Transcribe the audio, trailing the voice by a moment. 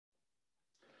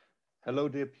Hello,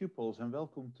 dear pupils, and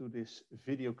welcome to this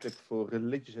video clip for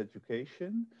religious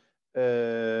education.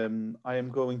 I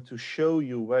am going to show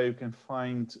you where you can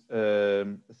find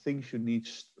things you need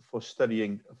for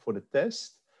studying for the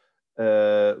test.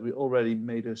 We already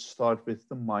made a start with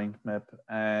the mind map,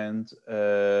 and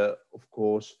of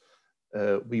course,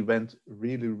 we went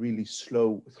really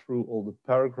slow through all the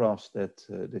paragraphs that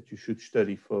you should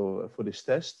study for this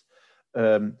test.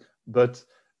 But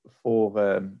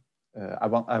for I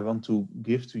want to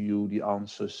give to you the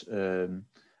answers a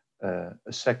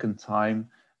second time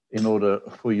in order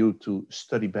for you to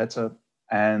study better,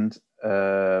 and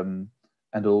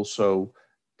also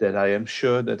that I am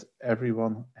sure that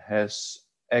everyone has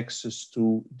access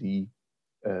to the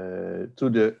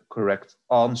correct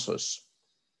answers.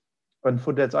 And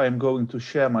for that, I am going to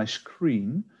share my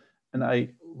screen, and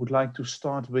I would like to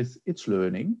start with It's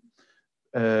Learning,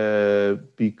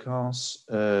 because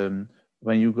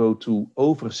when you go to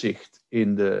Overzicht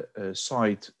in the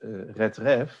site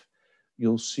RedRef,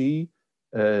 you'll see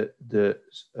all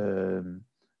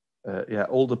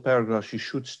the paragraphs you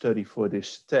should study for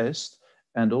this test,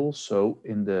 and also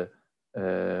in the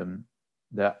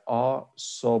there are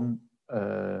some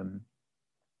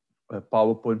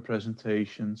PowerPoint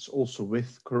presentations also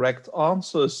with correct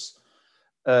answers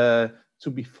to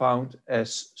be found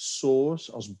as source,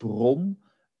 as bron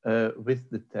with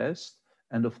the test.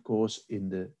 And of course, in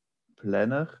the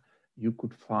planner, you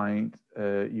could find,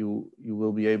 you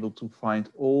will be able to find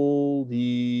all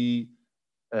the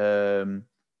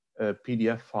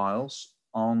PDF files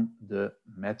on the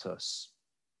matters.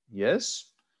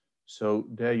 Yes, so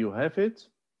there you have it.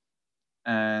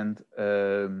 And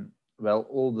well,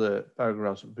 all the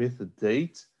paragraphs with the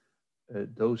date,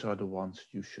 those are the ones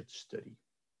you should study.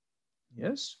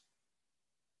 Yes.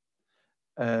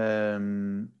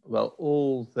 Well,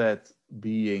 all that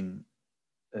being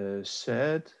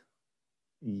said,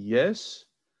 yes,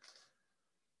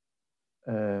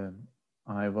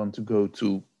 I want to go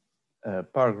to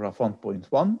paragraph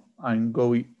 1.1. I'm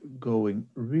going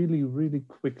really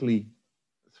quickly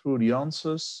through the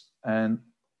answers, and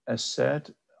as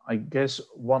said, I guess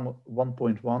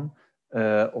 1.1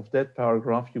 of that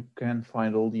paragraph you can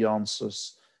find all the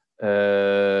answers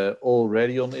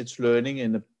already on It's Learning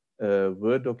in a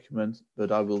Word document,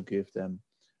 but I will give them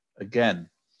again.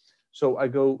 So I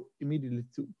go immediately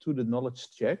to the knowledge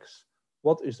checks.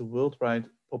 What is the worldwide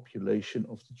population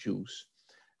of the Jews?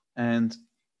 And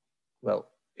well,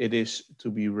 it is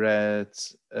to be read,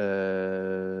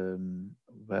 where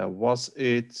was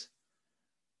it?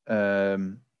 I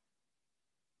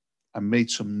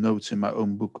made some notes in my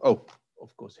own book. Oh,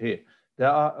 of course, here. There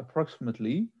are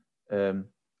approximately,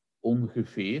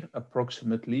 ongeveer,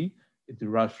 approximately, it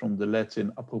derives from the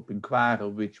Latin appropinquare,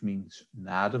 which means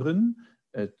naderen,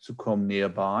 to come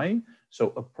nearby.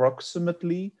 So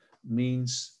approximately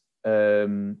means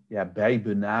bij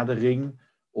benadering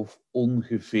of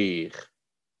ongeveer.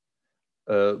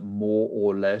 More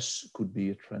or less could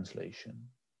be a translation.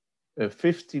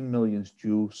 15 million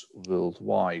Jews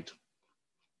worldwide.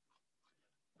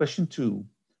 Question 2.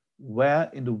 Where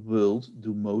in the world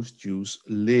do most Jews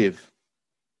live?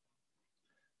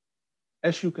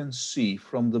 As you can see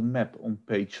from the map on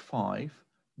page 5,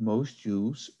 most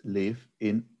Jews live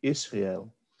in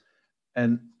Israel.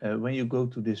 And when you go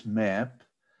to this map,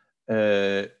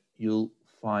 you'll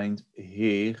find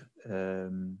here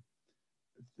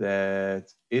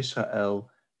that Israel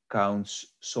counts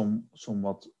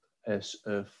somewhat as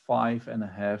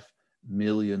 5.5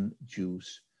 million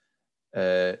Jews.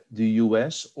 The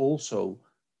US also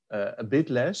a bit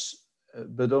less,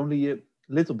 but only a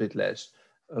little bit less.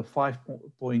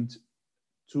 5.2,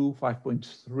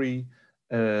 5.3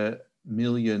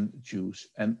 million Jews,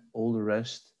 and all the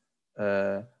rest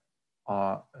are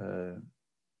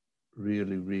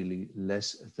really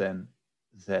less than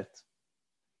that.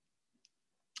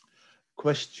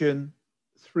 Question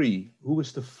 3: who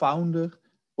is the founder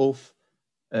of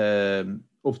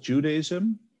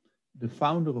Judaism? The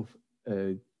founder of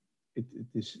it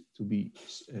is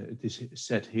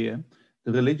said here.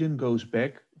 The religion goes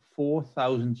back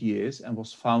 4,000 years and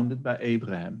was founded by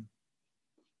Abraham.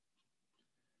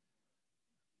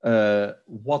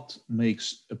 What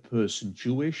makes a person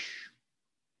Jewish?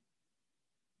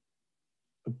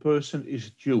 A person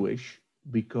is Jewish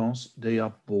because they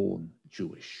are born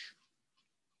Jewish.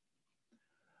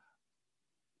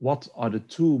 What are the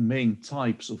two main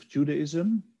types of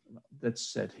Judaism? That's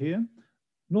said here.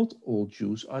 Not all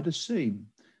Jews are the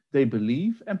same. They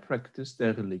believe and practice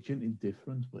their religion in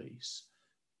different ways.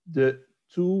 The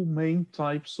two main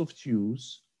types of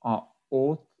Jews are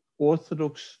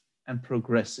Orthodox and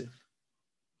progressive.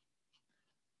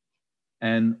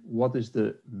 And what is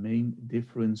the main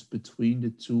difference between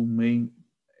the two main,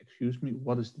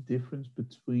 what is the difference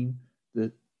between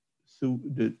the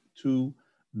two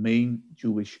main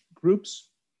Jewish groups?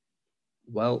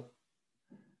 Well,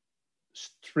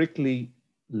 strictly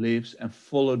lives and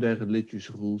follow their religious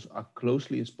rules are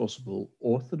closely as possible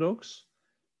Orthodox.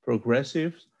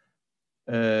 Progressives,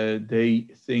 they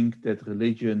think that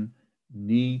religion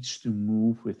needs to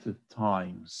move with the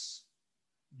times.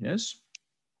 Yes.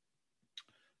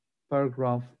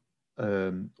 Paragraph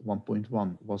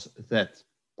 1.1 was that.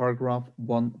 Paragraph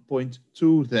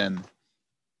 1.2 then.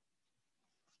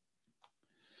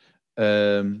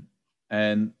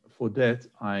 And for that,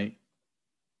 I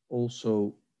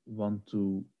also want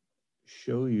to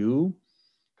show you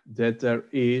that there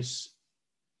is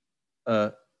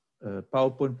a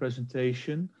PowerPoint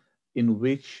presentation in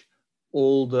which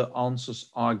all the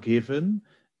answers are given,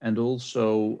 and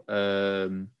also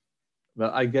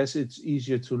well, I guess it's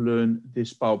easier to learn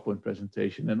this PowerPoint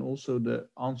presentation, and also the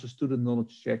answers to the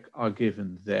knowledge check are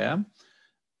given there.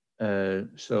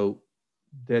 So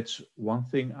that's one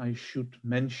thing I should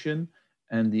mention.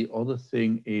 And the other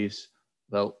thing is,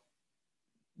 well,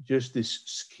 just this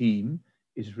scheme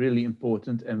is really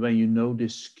important. And when you know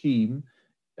this scheme,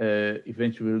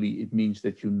 eventually it means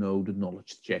that you know the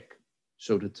knowledge check.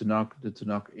 So the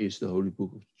Tanakh is the holy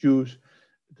book of the Jews.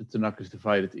 The Tanakh is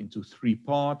divided into 3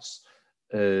 parts.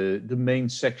 The main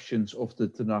sections of the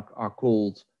Tanakh are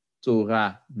called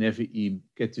Torah, Nevi'im,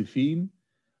 Ketuvim.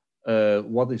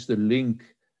 What is the link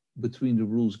between the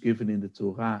rules given in the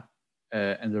Torah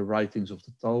and the writings of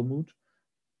the Talmud?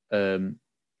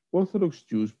 Orthodox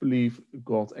Jews believe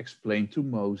God explained to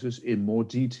Moses in more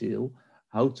detail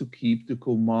how to keep the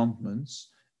commandments,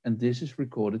 and this is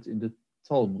recorded in the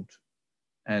Talmud.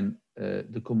 And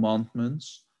the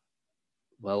commandments,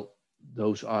 well,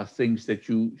 those are things that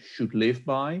you should live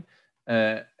by,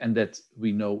 and that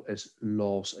we know as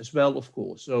laws as well, of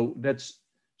course. So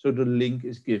so the link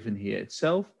is given here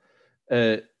itself,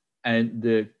 and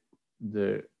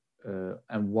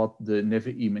and what the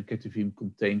Nevi'im and Ketuvim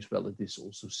contains, well, it is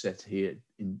also set here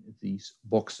in these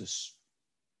boxes.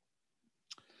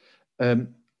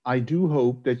 I do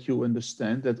hope that you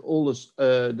understand that all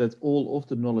of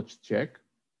the knowledge check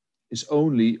is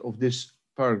only of this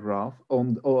paragraph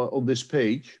on this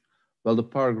page. Well, the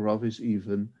paragraph is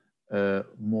even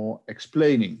more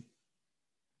explaining.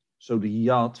 So the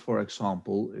yad, for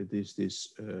example, it is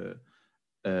this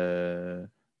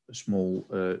small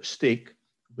stick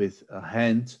with a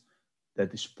hand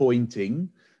that is pointing,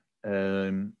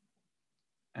 and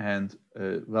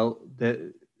well,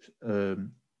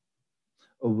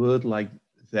 a word like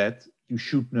that you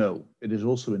should know. It is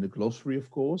also in the glossary,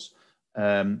 of course,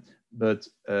 but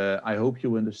I hope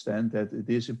you understand that it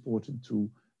is important to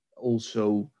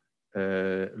also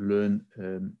learn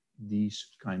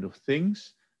these kind of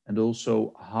things, and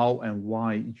also how and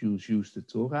why Jews use the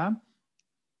Torah,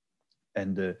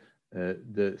 and the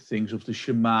things of the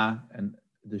Shema. And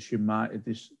the Shema, it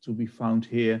is to be found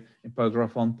here in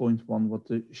paragraph 1.1 what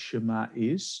the Shema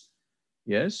is.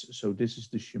 Yes, so this is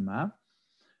the Shema.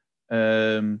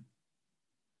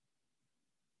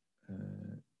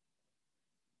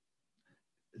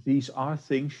 These are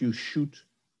things you should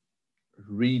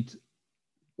read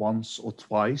once or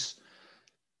twice.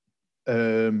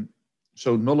 So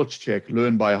knowledge check,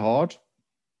 learn by heart.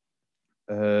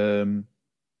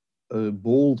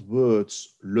 Bold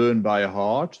words, learn by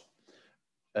heart.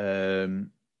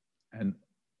 And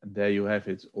there you have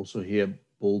it. Also here,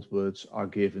 bold words are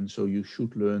given, so you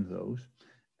should learn those.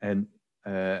 And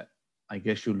I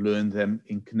guess you learn them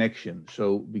in connection.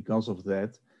 So because of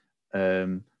that,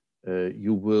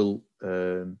 you will,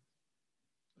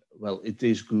 well, it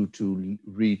is good to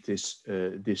read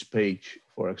this page,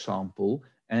 for example.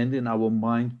 And in our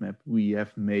mind map, we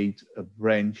have made a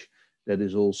branch that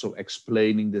is also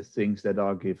explaining the things that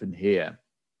are given here.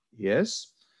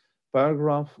 Yes?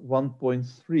 Paragraph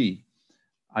 1.3.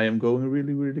 I am going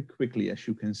really, really quickly, as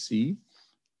you can see.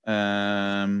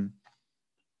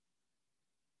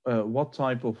 What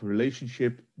type of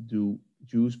relationship do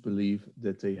Jews believe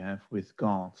that they have with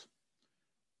God?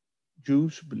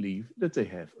 Jews believe that they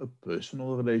have a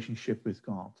personal relationship with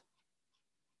God.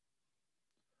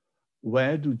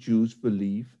 Where do Jews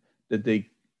believe that they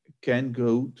can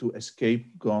go to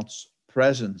escape God's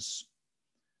presence?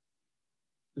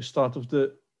 The start of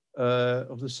the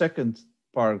second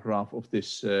paragraph of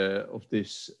this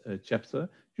chapter.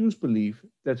 Jews believe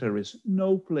that there is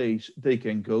no place they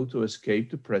can go to escape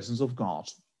the presence of God.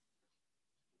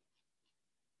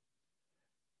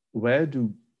 Where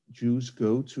do Jews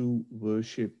go to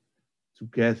worship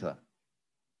together?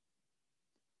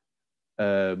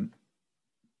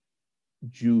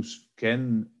 Jews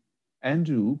can and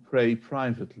do pray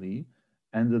privately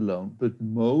and alone, but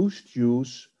most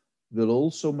Jews will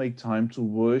also make time to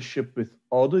worship with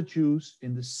other Jews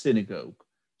in the synagogue.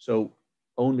 So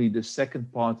only the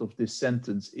second part of this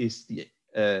sentence is the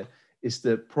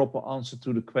proper answer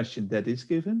to the question that is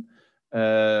given.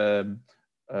 But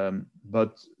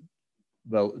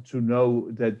well, to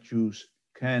know that Jews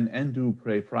can and do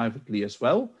pray privately as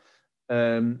well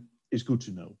is good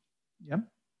to know. Yeah.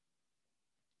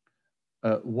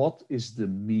 What is the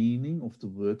meaning of the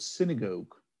word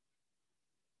synagogue?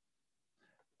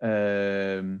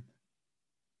 And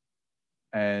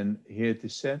here it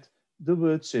is said, the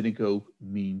word synagogue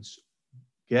means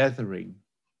gathering.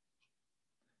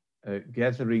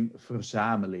 Gathering,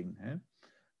 verzameling.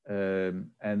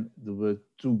 And the word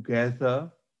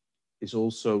together is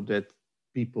also that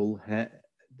people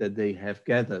that they have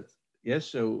gathered. Yes,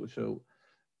 so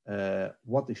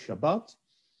what is Shabbat?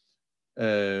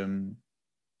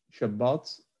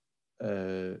 Shabbat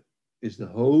is the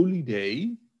holy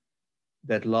day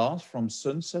that lasts from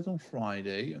sunset on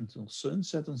Friday until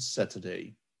sunset on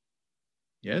Saturday.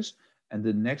 Yes, and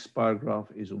the next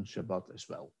paragraph is on Shabbat as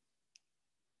well.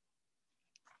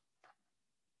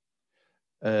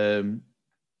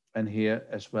 And here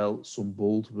as well some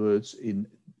bold words in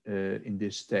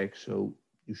this text, so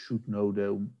you should know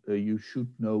them. You should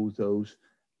know those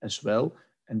as well,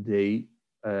 and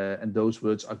those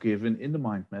words are given in the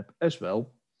mind map as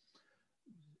well.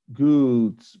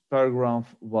 Good.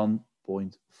 Paragraph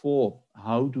 1.4.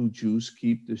 How do Jews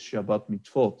keep the Shabbat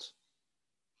mitzvot?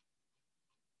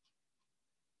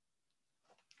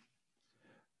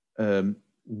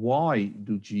 Why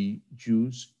do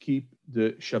Jews keep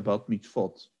the Shabbat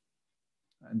mitzvot?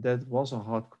 And that was a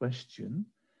hard question,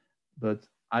 but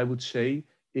I would say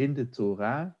in the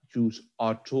Torah, Jews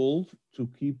are told to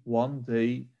keep one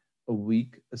day a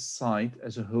week aside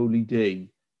as a holy day.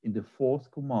 In the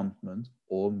fourth commandment,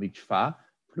 or mitzvah,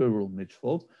 plural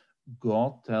mitzvot,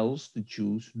 God tells the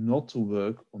Jews not to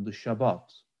work on the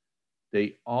Shabbat.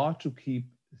 They are to keep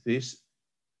this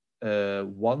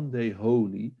one day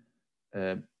holy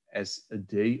as a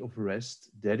day of rest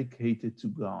dedicated to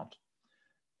God.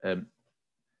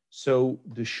 So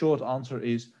the short answer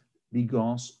is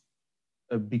because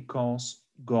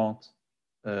God,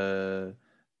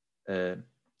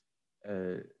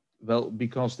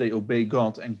 because they obey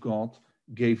God, and God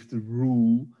gave the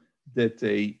rule that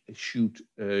they should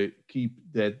keep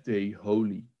that day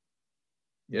holy.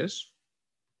 Yes,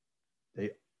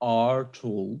 they are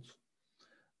told,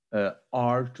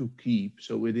 are to keep.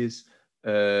 So it is,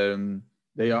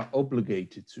 they are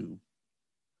obligated to.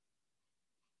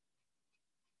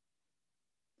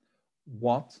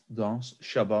 What does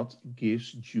Shabbat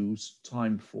gives Jews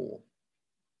time for?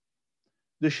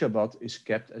 The Shabbat is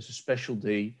kept as a special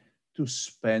day to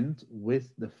spend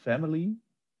with the family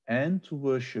and to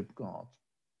worship God.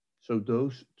 So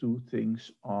those two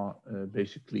things are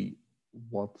basically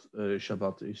what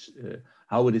Shabbat is,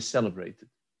 how it is celebrated.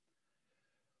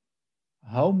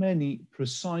 How many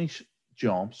precise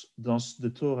jobs does the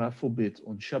Torah forbid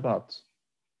on Shabbat?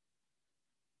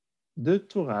 The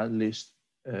Torah lists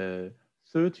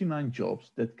 39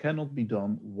 jobs that cannot be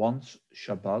done once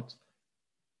Shabbat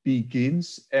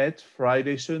begins at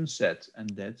Friday sunset. And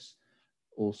that's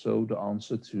also the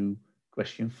answer to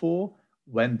question 4.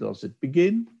 When does it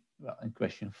begin? Well, and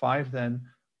question 5 then,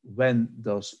 when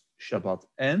does Shabbat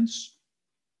ends?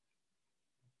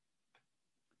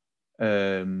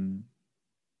 Shabbat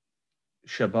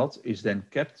is then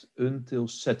kept until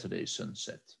Saturday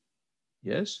sunset.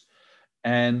 Yes.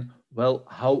 And well,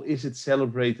 how is it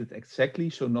celebrated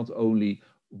exactly? So not only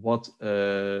what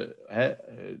the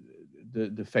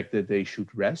fact that they should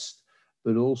rest,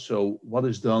 but also what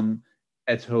is done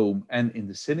at home and in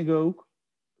the synagogue.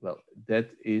 Well, that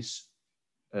is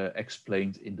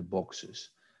explained in the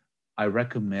boxes. I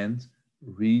recommend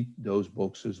read those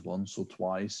boxes once or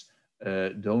twice.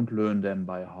 Don't learn them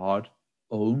by heart.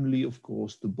 Only, of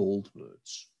course, the bold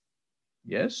words.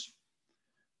 Yes?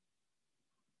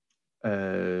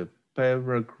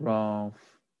 Paragraph.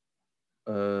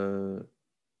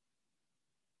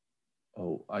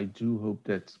 I do hope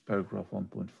that paragraph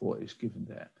 1.4 is given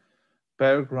there.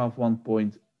 Paragraph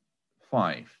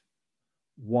 1.5.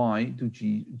 Why do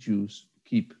Jews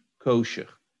keep kosher?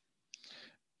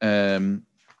 And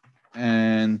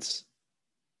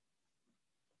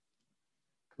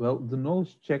well, the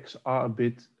knowledge checks are a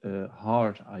bit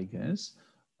hard, I guess.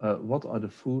 What are the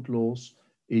food laws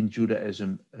in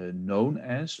Judaism known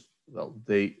as? Well,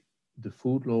 the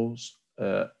food laws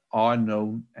are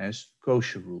known as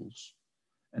kosher rules.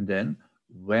 And then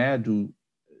where do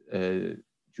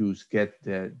Jews get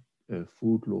their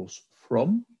food laws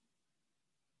from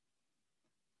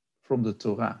the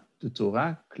Torah. The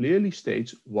Torah clearly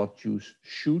states what Jews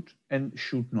should and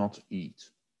should not eat.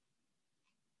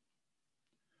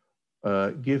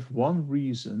 Give one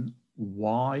reason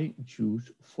why Jews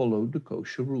follow the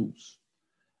kosher rules.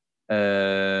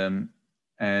 And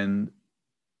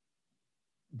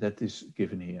that is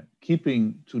given here.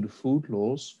 Keeping to the food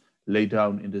laws laid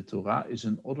down in the Torah is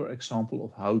another example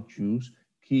of how Jews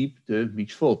keep the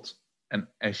mitzvot. And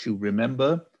as you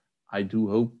remember, I do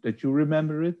hope that you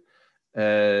remember it,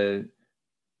 the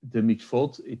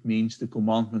mitzvot, it means the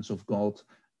commandments of God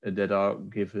that are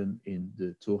given in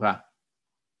the Torah.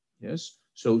 Yes,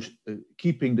 so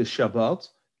keeping the Shabbat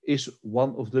is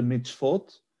one of the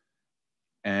mitzvot,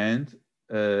 and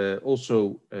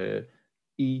also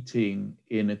eating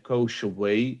in a kosher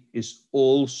way is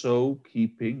also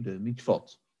keeping the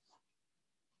mitzvot.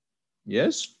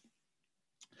 Yes,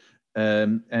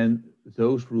 and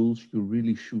those rules you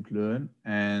really should learn.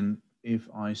 And if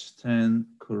I stand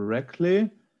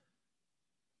correctly,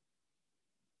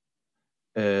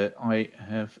 I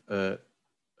have a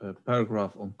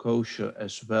paragraph on kosher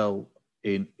as well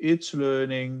in its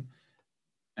learning,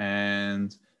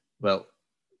 and well,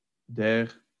 there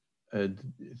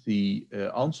the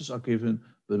answers are given,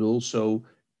 but also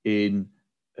in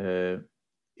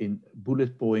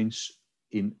bullet points,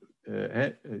 in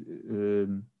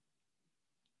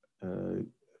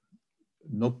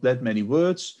not that many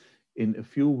words, in a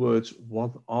few words.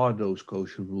 What are those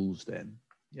kosher rules then?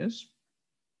 Yes.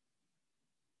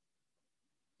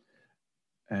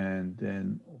 And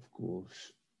then, of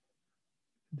course,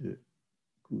 the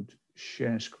good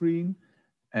share screen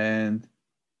and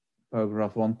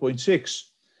paragraph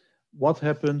 1.6. What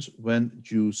happens when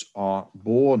Jews are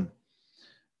born?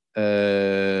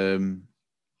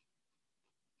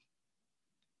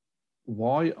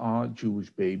 Why are Jewish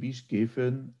babies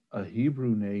given a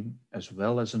Hebrew name as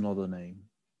well as another name?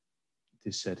 It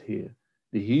is said here.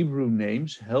 The Hebrew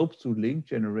names help to link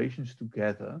generations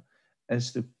together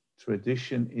as the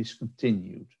tradition is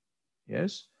continued.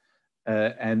 Yes,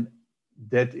 and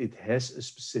that it has a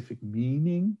specific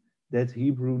meaning, that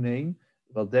Hebrew name,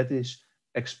 well, that is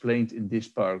explained in this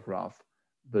paragraph.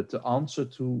 But the answer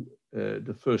to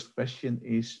the first question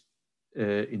is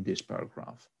in this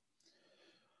paragraph.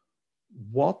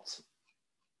 What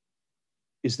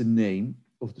is the name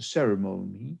of the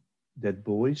ceremony that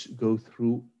boys go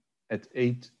through at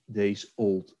 8 days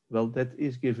old? Well, that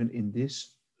is given in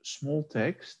this small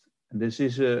text, and this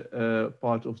is a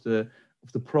part of the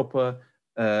proper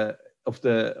of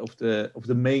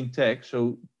the main text.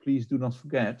 So please do not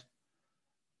forget.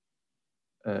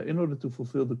 In order to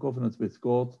fulfill the covenant with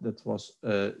God that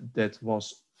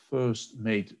was first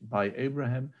made by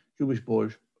Abraham, Jewish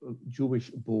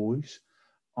boys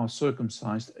are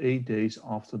circumcised 8 days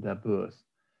after their birth.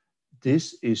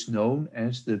 This is known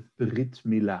as the Brit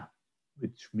Milah,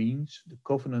 which means the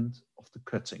covenant of the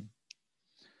cutting.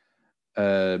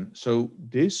 So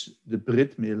the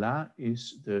Brit Milah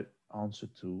is the answer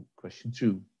to question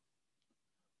 2.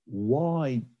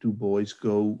 Why do boys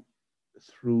go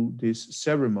through this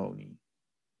ceremony?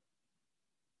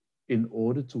 In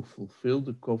order to fulfill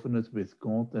the covenant with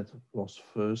God that was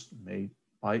first made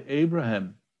by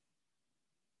Abraham.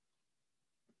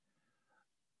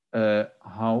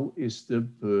 How is the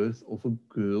birth of a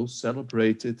girl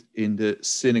celebrated in the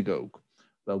synagogue?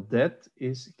 Well, that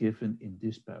is given in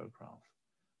this paragraph.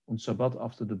 On Shabbat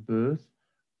after the birth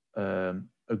of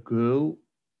a girl,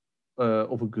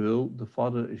 the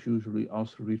father is usually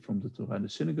asked to read from the Torah in the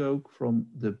synagogue from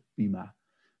the Bima.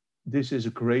 This is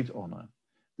a great honor.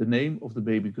 The name of the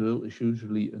baby girl is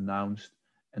usually announced,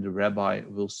 and the rabbi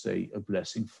will say a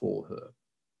blessing for her.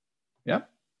 Yeah?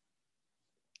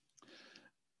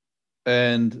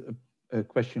 And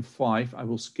question 5, I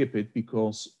will skip it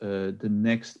because the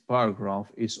next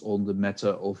paragraph is on the matter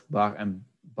of bar and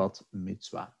bat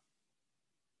mitzvah.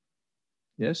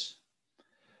 Yes?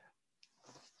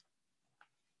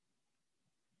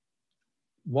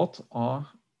 What are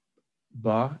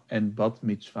bar and bat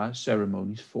mitzvah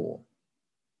ceremonies for?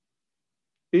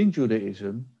 In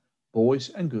Judaism, boys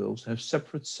and girls have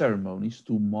separate ceremonies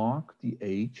to mark the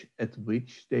age at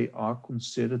which they are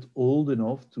considered old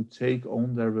enough to take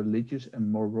on their religious and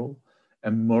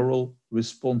moral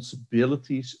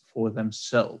responsibilities for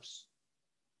themselves.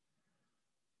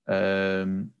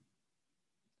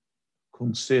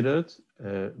 Considered,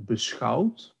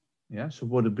 beschouwd. Ja, ze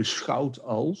worden beschouwd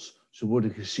als, ze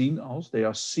worden gezien als, they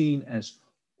are seen as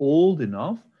old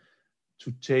enough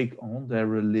to take on their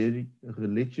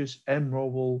religious and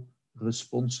moral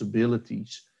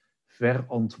responsibilities,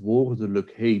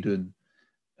 verantwoordelijkheden.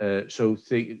 So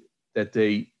that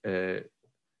they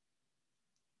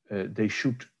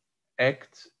should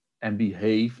act and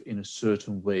behave in a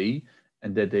certain way,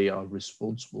 and that they are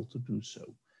responsible to do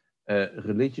so.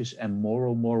 Religious and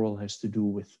moral has to do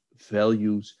with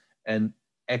values and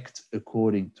act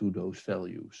according to those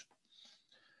values.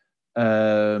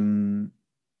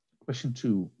 Question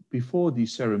 2. Before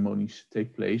these ceremonies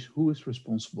take place, who is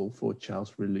responsible for a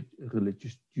child's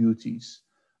religious duties?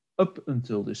 Up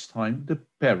until this time, the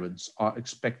parents are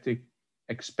expected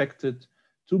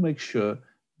to make sure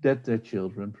that their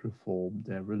children perform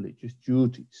their religious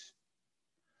duties.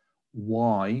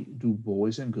 Why do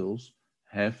boys and girls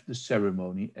have the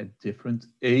ceremony at different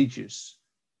ages?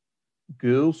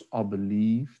 Girls are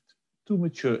believed to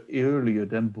mature earlier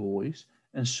than boys,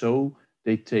 and so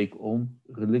they take on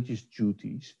religious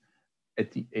duties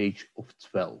at the age of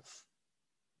 12.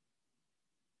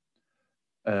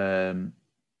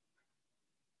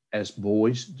 As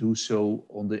boys do so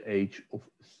on the age of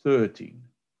 13.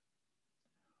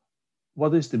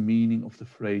 What is the meaning of the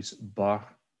phrase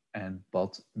bar and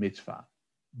bat mitzvah?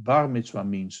 Bar mitzvah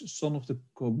means son of the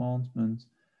commandment,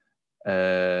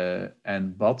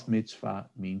 and bat mitzvah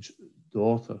means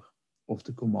daughter of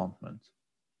the commandment.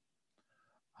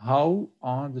 How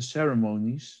are the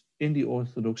ceremonies in the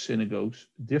Orthodox synagogues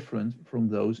different from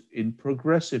those in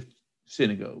progressive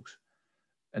synagogues?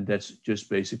 And that's just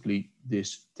basically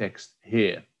this text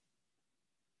here.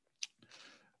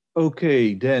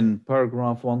 Okay, then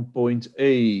paragraph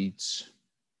 1.8.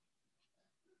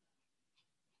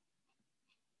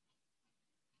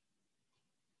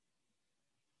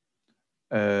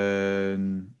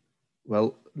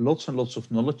 Well, lots and lots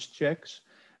of knowledge checks.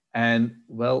 And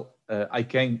well, I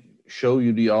can show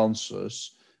you the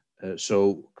answers.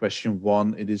 So question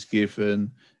 1, it is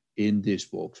given in this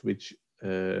box, which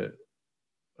during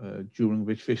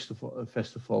which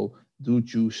festival do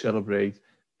Jews celebrate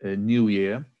New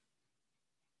Year?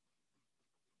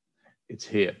 It's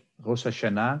here. Rosh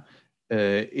Hashanah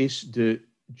is the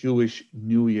Jewish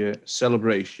New Year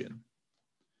celebration.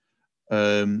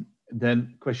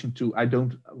 Then question 2, I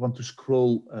don't want to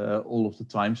scroll all of the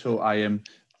time, so I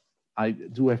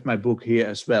do have my book here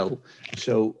as well.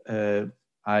 So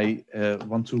I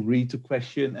want to read the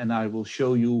question, and I will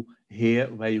show you here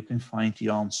where you can find the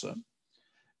answer.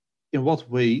 In what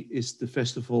way is the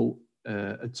festival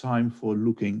a time for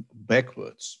looking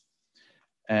backwards?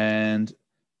 And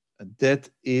that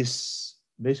is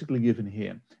basically given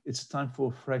here. It's a time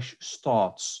for fresh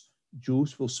starts.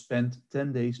 Jews will spend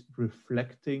 10 days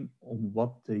reflecting on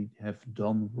what they have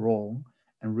done wrong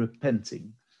and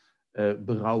repenting.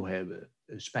 Berouw hebben,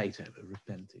 spijt hebben,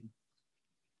 repenting.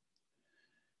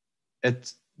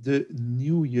 At the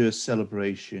New Year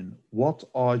celebration, what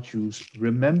are Jews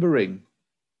remembering?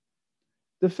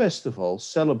 The festival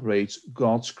celebrates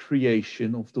God's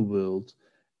creation of the world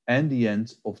and the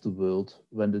end of the world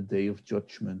when the day of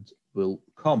judgment will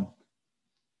come.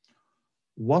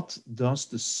 What does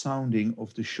the sounding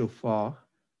of the shofar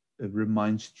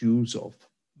remind Jews of?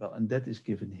 Well, and that is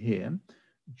given here.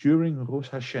 During Rosh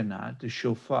Hashanah, the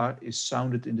shofar is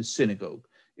sounded in the synagogue.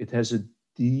 It has a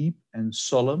deep and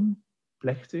solemn,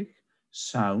 plechtig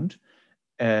sound,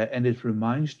 and it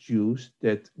reminds Jews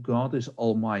that God is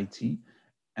almighty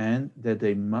and that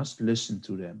they must listen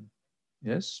to them.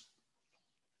 Yes?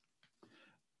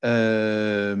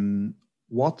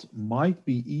 What might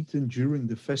be eaten during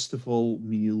the festival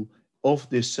meal of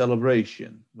this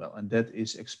celebration? Well, and that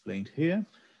is explained here.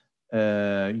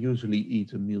 Usually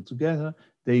eat a meal together.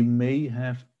 They may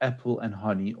have apple and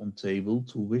honey on table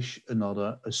to wish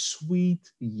another a sweet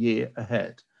year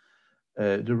ahead.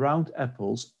 The round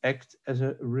apples act as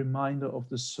a reminder of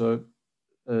the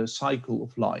cycle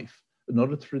of life.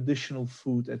 Another traditional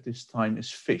food at this time is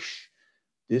fish.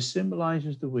 This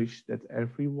symbolizes the wish that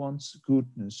everyone's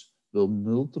goodness will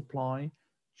multiply,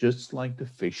 just like the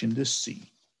fish in the sea.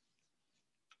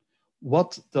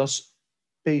 What does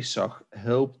Pesach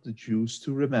help the Jews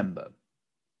to remember?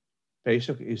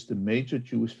 Pesach is the major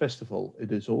Jewish festival.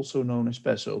 It is also known as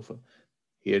Passover.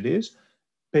 Here it is.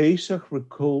 Pesach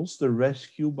recalls the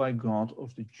rescue by God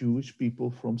of the Jewish people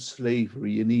from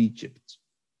slavery in Egypt.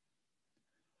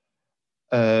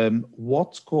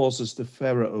 What causes the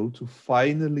Pharaoh to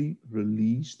finally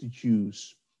release the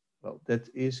Jews? Well, that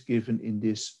is given in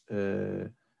this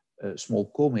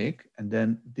small comic, and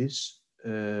then this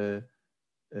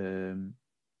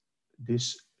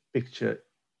this picture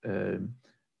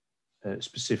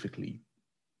specifically.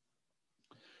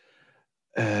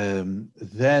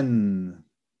 Then,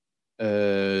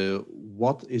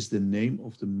 what is the name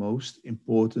of the most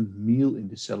important meal in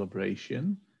the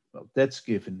celebration? Well, that's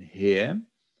given here.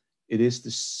 It is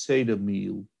the Seder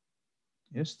meal.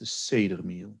 Yes, the Seder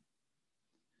meal.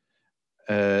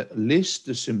 List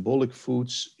the symbolic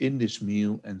foods in this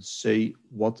meal and say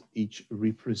what each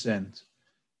represent.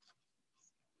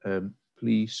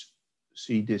 Please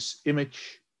see this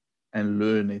image and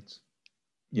learn it.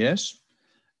 Yes?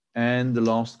 And the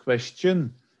last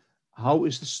question. How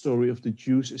is the story of the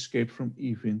Jews' escape from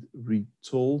Egypt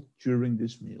retold during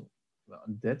this meal? Well,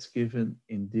 that's given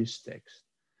in this text.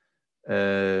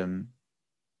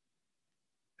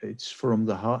 It's from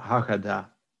the Haggadah.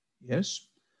 Yes?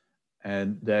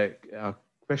 And there are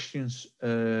questions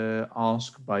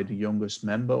asked by the youngest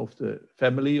member of the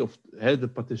family, of the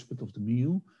participant of the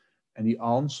meal, and the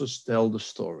answers tell the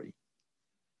story.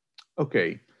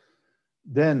 Okay,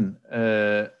 then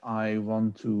I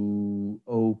want to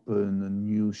open a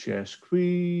new share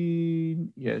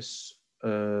screen. Yes,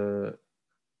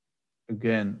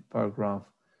 again, paragraph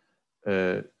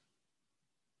of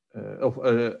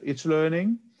It's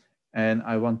Learning, and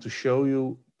I want to show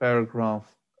you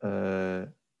paragraph.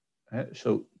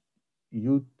 So,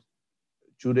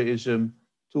 Judaism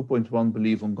 2.1,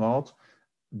 believe on God.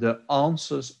 The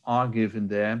answers are given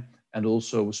there, and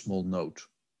also a small note.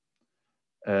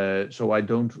 So I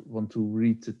don't want to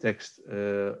read the text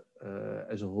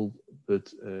as a whole,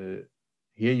 but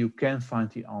here you can find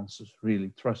the answers, really,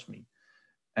 trust me.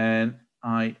 And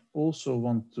I also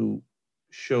want to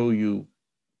show you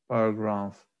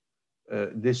paragraph,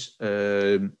 this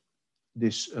PowerPoint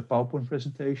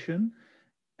presentation.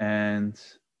 And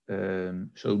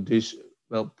so this,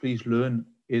 well, please learn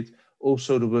it.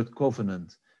 Also the word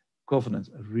covenant. Covenant,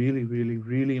 a really, really,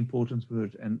 really important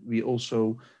word. And we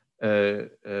also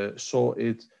saw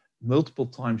it multiple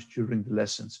times during the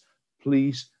lessons.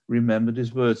 Please remember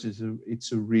this word.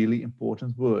 It's a really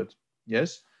important word.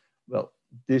 Yes? Well,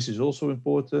 this is also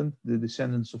important, the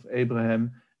descendants of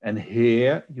Abraham. And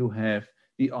here you have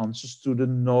the answers to the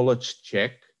knowledge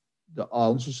check. The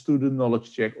answers to the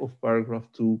knowledge check of paragraph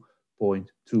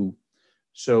 2.2.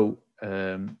 So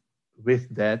with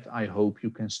that, I hope you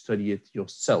can study it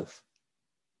yourself.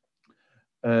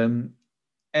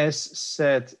 As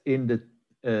said in the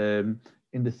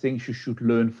things you should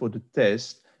learn for the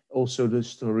test, also the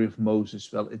story of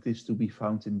Moses, well, it is to be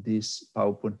found in this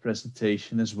PowerPoint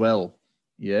presentation as well.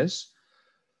 Yes.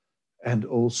 And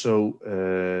also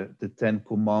the 10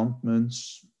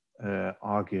 Commandments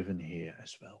are given here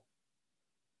as well.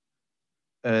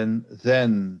 And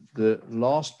then the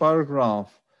last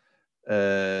paragraph,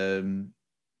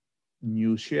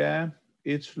 new share,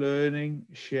 It's Learning,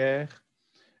 share.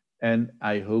 And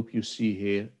I hope you see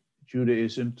here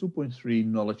Judaism 2.3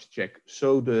 knowledge check.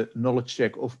 So the knowledge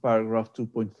check of paragraph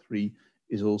 2.3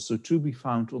 is also to be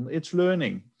found on It's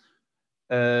Learning.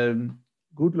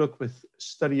 Good luck with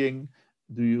studying.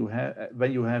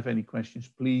 When you have any questions,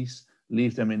 please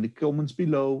leave them in the comments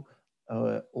below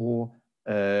or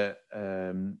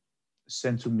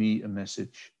send to me a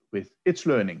message with It's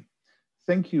Learning.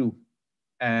 Thank you,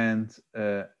 and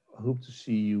hope to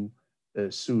see you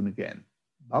soon again.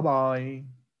 Bye-bye.